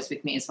had my boys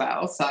with me as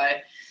well. So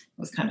it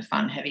was kind of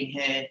fun having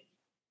her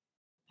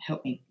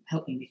help me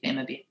with them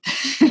a bit.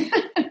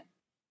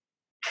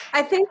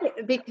 I think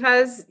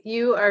because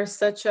you are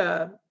such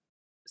a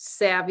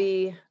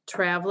savvy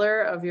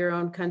traveler of your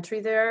own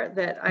country there,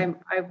 that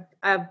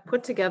I've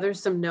put together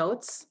some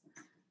notes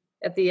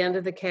at the end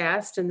of the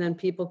cast, and then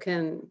people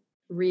can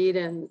read,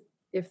 and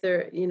if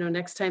they're,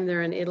 next time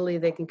they're in Italy,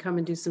 they can come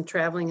and do some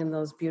traveling in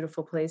those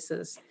beautiful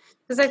places.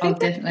 Because I think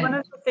that's one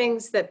of the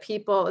things that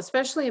people,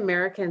 especially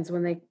Americans,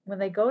 when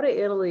they go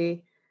to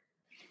Italy,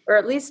 or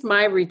at least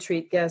my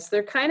retreat guests,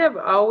 they're kind of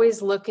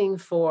always looking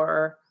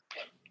for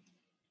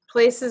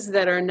places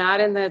that are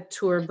not in the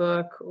tour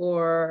book,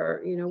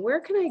 or, where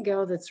can I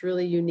go that's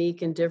really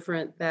unique and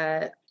different,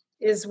 that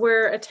is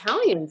where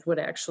Italians would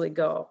actually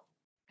go.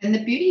 And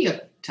the beauty of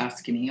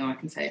Tuscany, or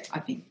I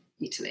think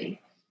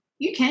Italy,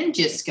 you can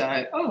just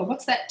go, oh,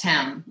 what's that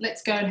town?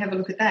 Let's go and have a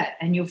look at that.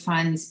 And you'll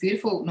find this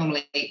beautiful,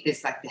 normally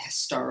there's like the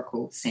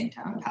historical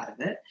centre part of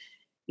it,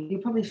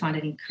 you'll probably find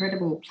an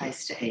incredible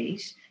place to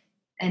eat.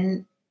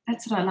 And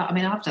that's what I love. I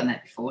mean, I've done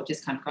that before,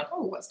 just kind of gone,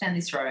 oh, what's down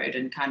this road,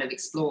 and kind of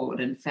explored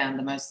and found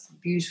the most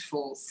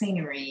beautiful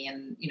scenery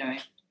and,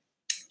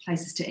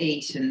 places to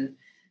eat. And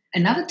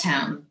another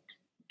town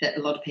that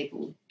a lot of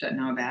people don't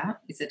know about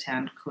is a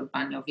town called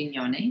Bagno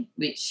Vignone,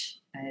 which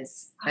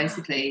is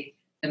basically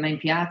the main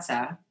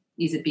piazza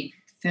is a big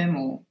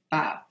thermal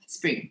bath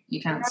spring.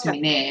 You can't swim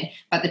in there,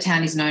 but the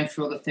town is known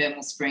for all the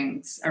thermal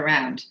springs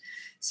around.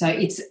 So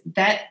it's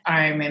that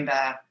I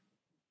remember,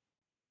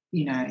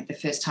 the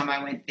first time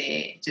I went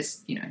there,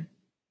 just,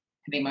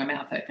 having my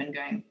mouth open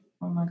going,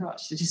 oh, my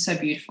gosh, it's just so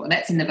beautiful. And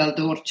that's in the Val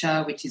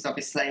d'Orcia, which is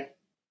obviously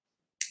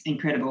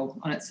incredible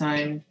on its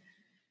own.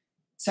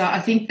 So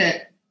I think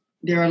that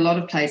there are a lot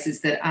of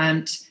places that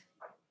aren't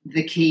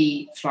the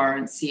key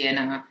Florence,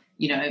 Siena,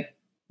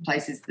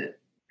 places that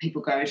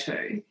people go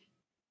to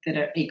that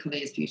are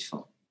equally as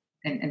beautiful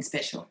and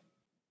special.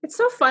 It's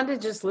so fun to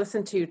just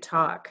listen to you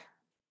talk.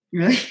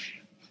 Really?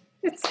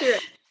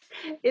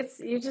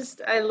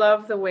 I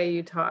love the way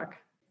you talk.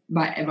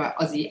 My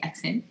Aussie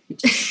accent.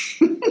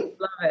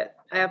 Love it.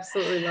 I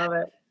absolutely love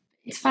it.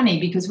 It's funny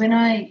because when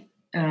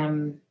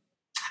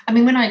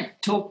when I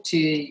talk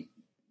to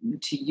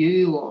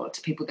you or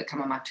to people that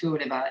come on my tour or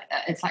whatever,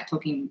 it's like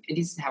it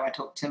is how I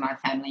talk to my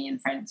family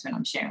and friends when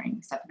I'm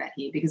sharing stuff about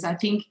here, because I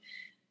think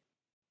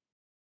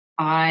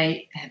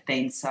I have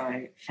been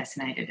so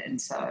fascinated and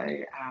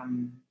so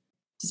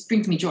just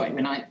brings me joy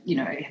when I,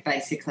 have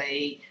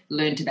basically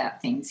learned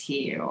about things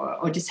here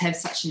or just have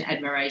such an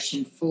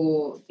admiration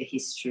for the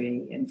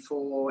history and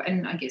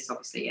I guess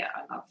obviously, yeah,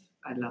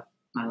 I love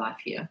my life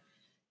here.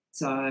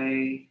 So,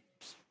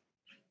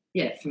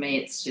 yeah, for me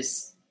it's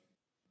just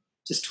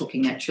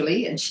talking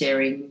naturally and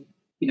sharing,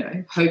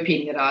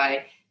 hoping that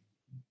I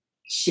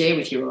share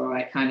with you or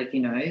I kind of,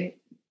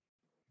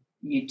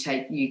 you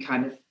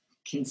kind of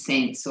can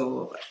sense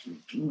or what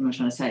I'm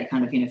trying to say,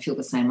 kind of, feel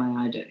the same way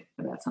I do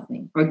about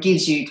something, or it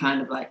gives you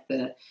kind of like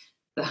the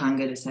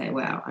hunger to say,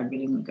 wow, I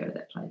really want to go to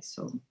that place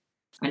or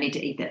I need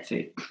to eat that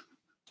food.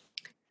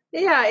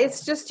 Yeah,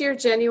 it's just your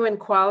genuine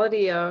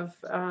quality of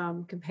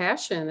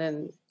compassion,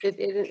 and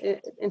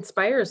it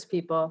inspires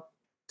people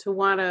to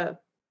want to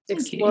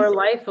explore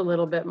life a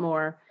little bit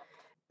more.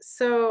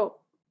 So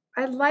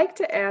I'd like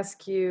to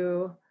ask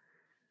you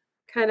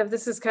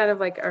this is kind of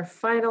like our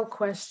final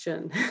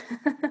question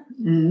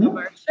of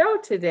our show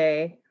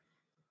today.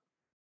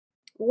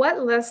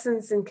 What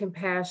lessons in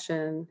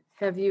compassion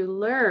have you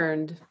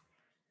learned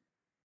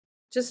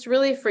just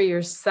really for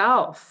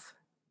yourself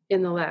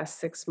in the last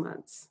 6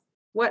 months?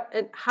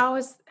 How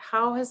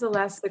has the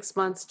last 6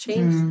 months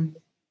changed?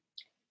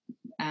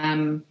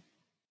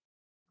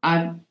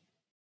 I've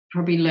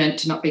probably learned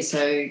to not be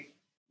so,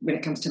 when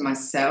it comes to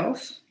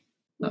myself,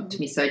 not to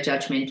be so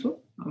judgmental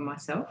on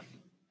myself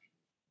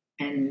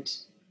and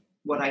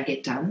what I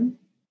get done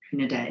in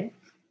a day,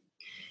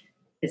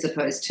 as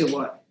opposed to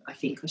what I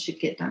think I should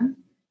get done.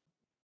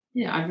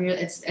 Yeah,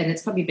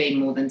 it's probably been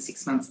more than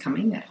 6 months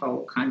coming, that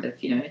whole kind of,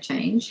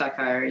 change. Like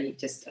I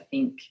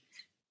think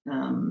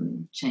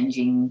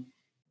changing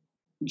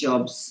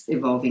jobs,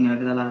 evolving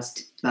over the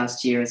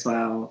last year as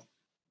well,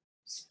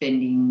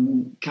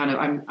 spending kind of,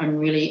 I'm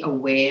really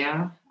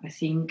aware, I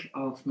think,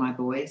 of my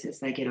boys as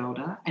they get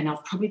older, and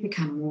I've probably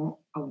become more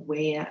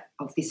aware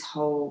of this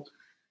whole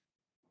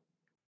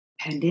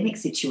pandemic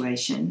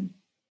situation,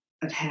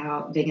 of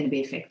how they're going to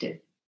be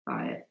affected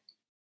by it.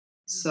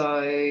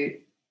 So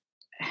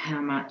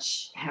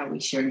how we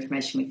share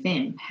information with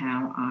them,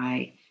 how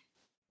I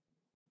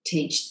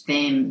teach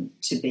them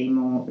to be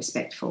more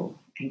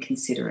respectful and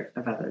considerate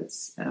of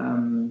others,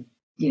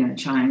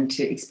 trying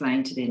to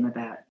explain to them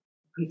about,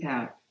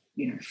 without,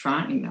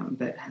 frightening them,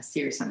 but how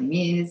serious something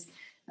is,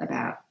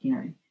 about,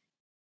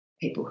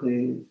 people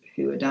who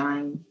are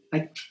dying.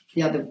 Like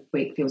the other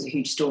week, there was a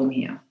huge storm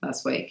here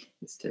last week,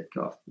 just to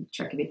go off the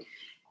track a bit,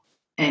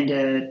 and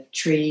a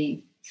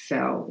tree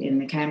fell in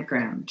the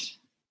campground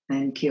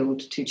and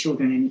killed 2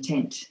 children in a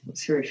tent. It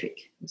was horrific.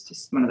 It was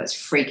just one of those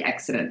freak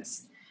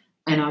accidents.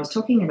 And I was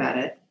talking about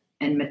it,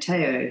 and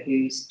Matteo,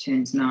 who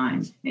turns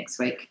 9 next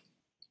week,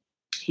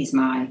 he's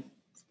my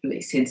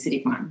least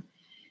sensitive one,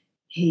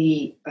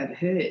 he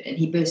overheard and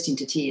he burst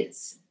into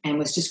tears and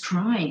was just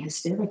crying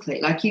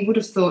hysterically. Like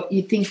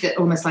you'd think that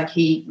almost like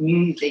he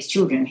knew these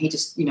children. He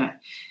just,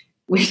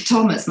 with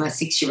Thomas, my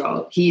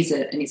 6-year-old, hears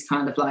it and he's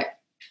kind of like,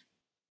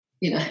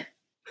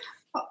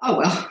 oh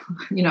well,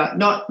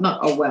 not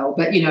oh well,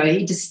 but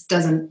he just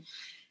doesn't.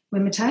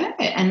 When Matteo,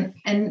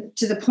 and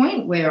to the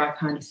point where I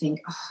kind of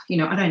think, I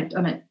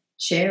don't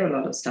share a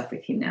lot of stuff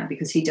with him now,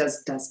 because he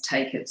does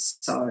take it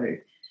so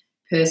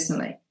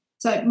personally.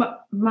 So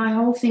my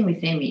whole thing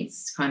with them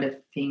is kind of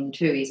thing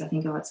too is I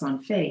think, it's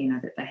unfair,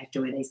 that they have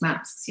to wear these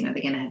masks. They're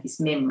going to have this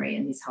memory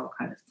and this whole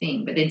kind of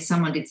thing. But then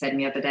someone did say to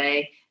me the other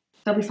day,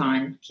 they'll be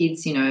fine.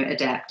 Kids,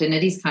 adapt, and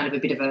it is kind of a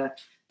bit of a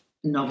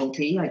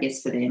novelty, I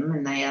guess, for them,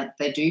 and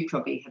they do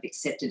probably have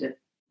accepted it,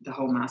 the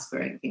whole mask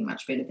wearing thing,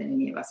 much better than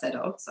any of us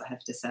adults, I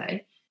have to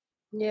say.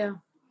 Yeah.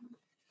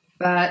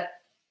 But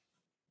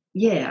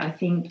yeah, I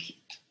think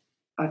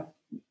I've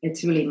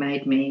it's really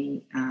made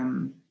me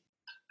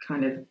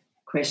kind of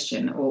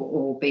question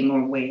or be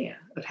more aware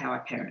of how I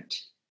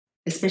parent,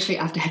 especially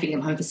after having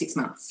them home for 6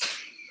 months.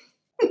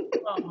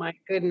 Oh, my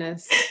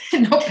goodness.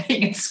 And not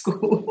being at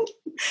school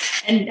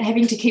and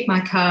having to keep my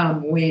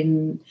calm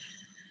when,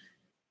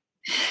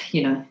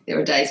 there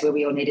were days where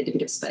we all needed a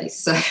bit of space.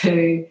 So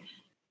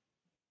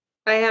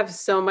I have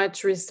so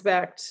much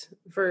respect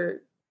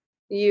for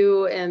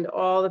you and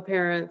all the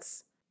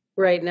parents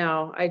right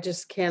now. I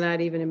just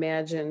cannot even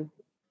imagine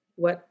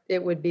what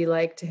it would be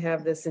like to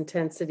have this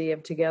intensity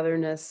of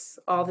togetherness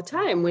all the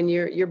time when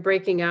you're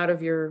breaking out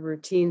of your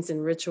routines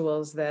and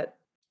rituals. That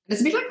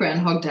it's a bit like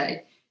Groundhog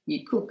Day.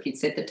 You'd cook, you'd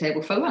set the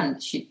table for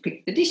lunch, you'd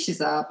pick the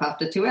dishes up.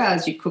 After 2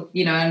 hours, you'd cook,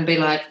 and be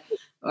like,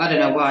 I don't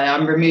know why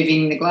I'm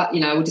removing the glass,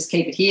 we'll just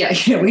keep it here.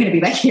 We're going to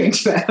be back here in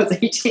 2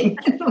 hours eating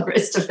and all the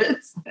rest of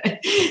it. So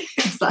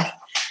it's like,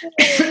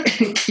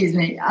 excuse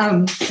me.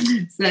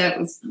 So that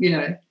was,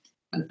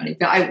 funny.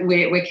 But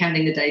we're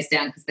counting the days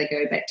down because they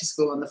go back to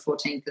school on the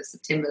 14th of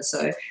September.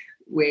 So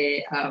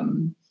I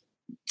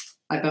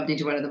bumped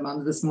into one of the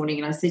mums this morning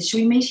and I said, should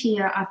we meet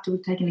here after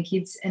we've taken the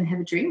kids and have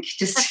a drink?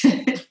 Just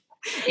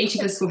each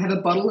of us will have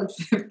a bottle of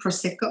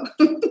Prosecco.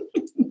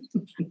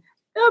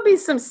 There'll be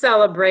some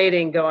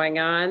celebrating going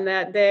on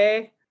that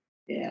day.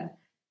 Yeah.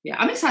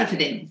 I'm excited for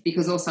them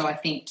because also I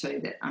think too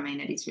that,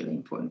 it is really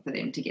important for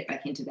them to get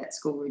back into that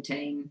school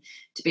routine,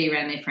 to be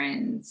around their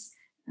friends.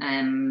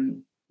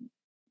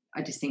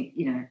 I just think,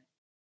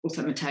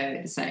 also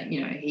Matteo the same,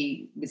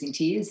 he was in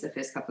tears the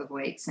first couple of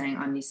weeks saying,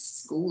 I miss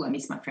school, I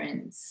miss my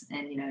friends.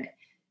 And,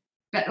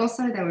 but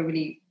also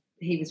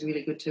he was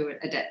really good too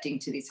at adapting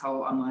to this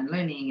whole online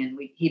learning, and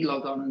he'd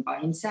log on by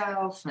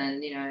himself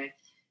and,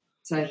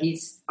 so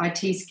his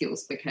IT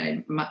skills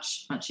became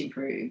much, much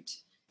improved.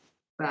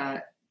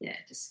 But, yeah,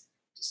 just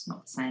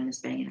not the same as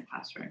being in a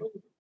classroom.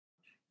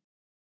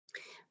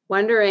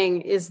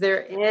 Wondering, is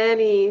there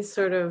any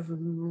sort of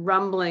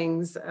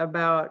rumblings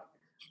about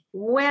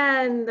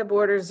when the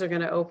borders are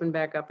going to open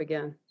back up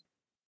again?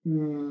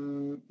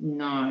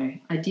 No.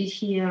 I did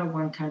hear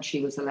one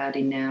country was allowed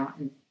in now,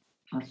 and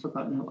I've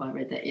forgotten. I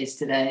read that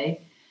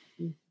yesterday.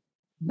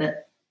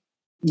 But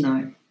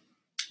no,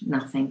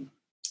 nothing.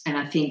 And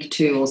I think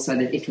too also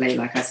that Italy,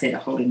 like I said, are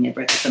holding their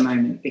breath at the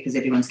moment because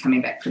everyone's coming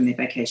back from their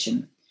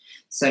vacation.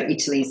 So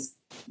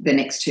the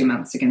next 2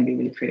 months are going to be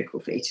really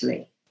critical for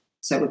Italy.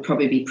 So it would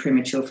probably be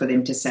premature for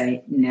them to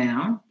say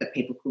now that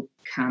people could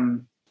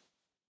come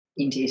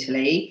into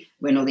Italy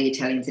when all the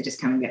Italians are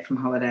just coming back from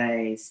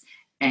holidays,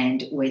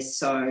 and we're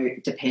so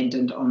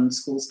dependent on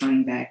schools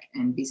going back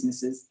and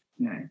businesses,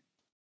 a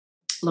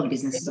lot of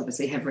businesses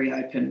obviously have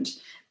reopened,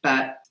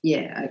 but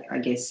yeah, I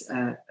guess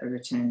a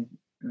return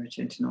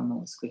to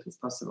normal as quick as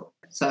possible.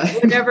 So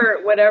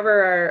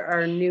whatever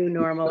our new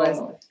normal, as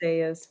they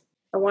say, is.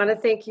 I want to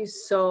thank you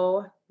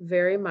so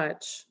very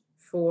much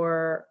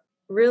for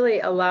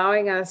really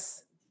allowing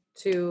us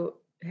to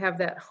have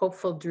that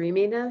hopeful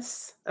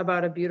dreaminess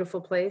about a beautiful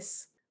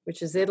place,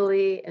 which is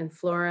Italy and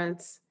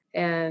Florence.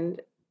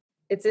 And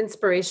it's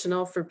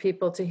inspirational for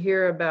people to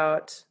hear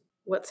about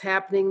what's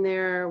happening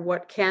there,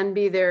 what can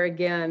be there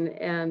again.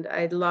 And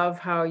I love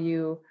how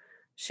you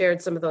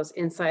shared some of those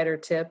insider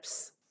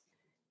tips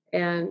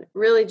and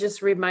really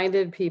just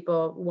reminded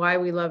people why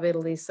we love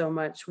Italy so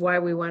much, why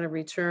we want to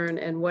return,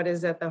 and what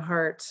is at the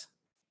heart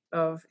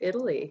of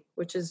Italy,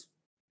 which is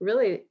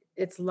really,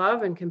 it's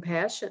love and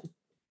compassion.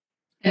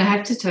 And I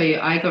have to tell you,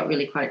 I got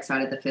really quite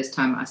excited the first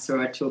time I saw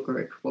a tour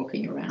group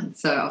walking around.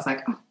 So I was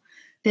like, oh,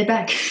 they're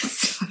back.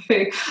 So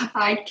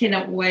I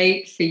cannot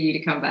wait for you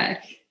to come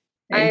back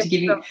and to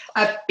give you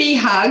a big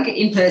hug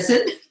in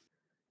person.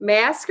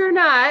 Mask or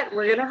not,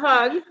 we're going to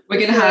hug. We're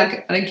going to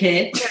hug. I don't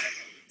care.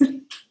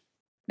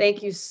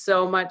 Thank you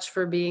so much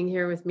for being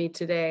here with me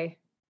today.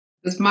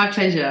 It was my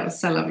pleasure. It was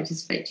so lovely to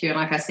speak to you.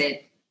 And like I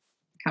said,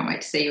 can't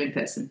wait to see you in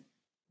person.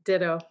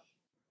 Ditto.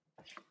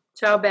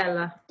 Ciao,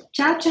 Bella.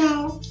 Ciao,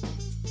 ciao.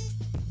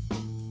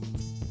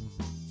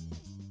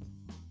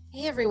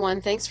 Hey, everyone.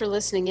 Thanks for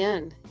listening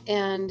in.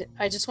 And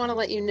I just want to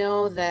let you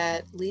know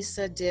that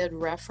Lisa did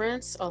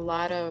reference a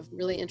lot of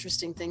really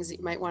interesting things that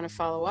you might want to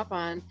follow up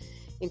on,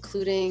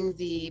 including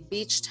the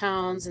beach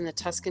towns and the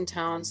Tuscan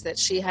towns that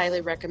she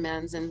highly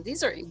recommends. And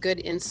these are good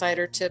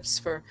insider tips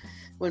for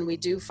when we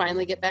do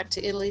finally get back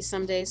to Italy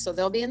someday. So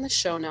they'll be in the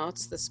show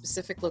notes, the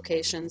specific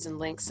locations and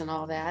links and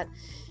all that,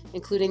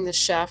 including the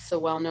chef, the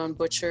well-known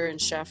butcher and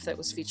chef that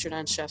was featured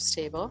on Chef's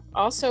Table.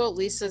 Also,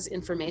 Lisa's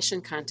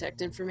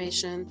contact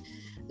information.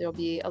 There'll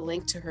be a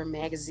link to her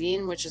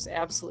magazine, which is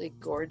absolutely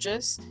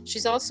gorgeous.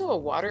 She's also a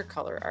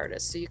watercolor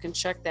artist, so you can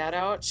check that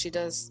out. She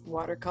does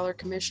watercolor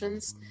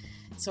commissions.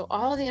 So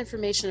all of the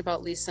information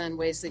about Lisa and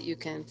ways that you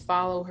can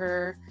follow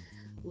her,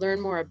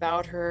 learn more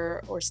about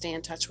her, or stay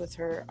in touch with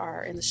her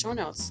are in the show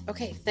notes.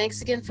 Okay,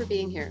 thanks again for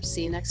being here.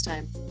 See you next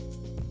time.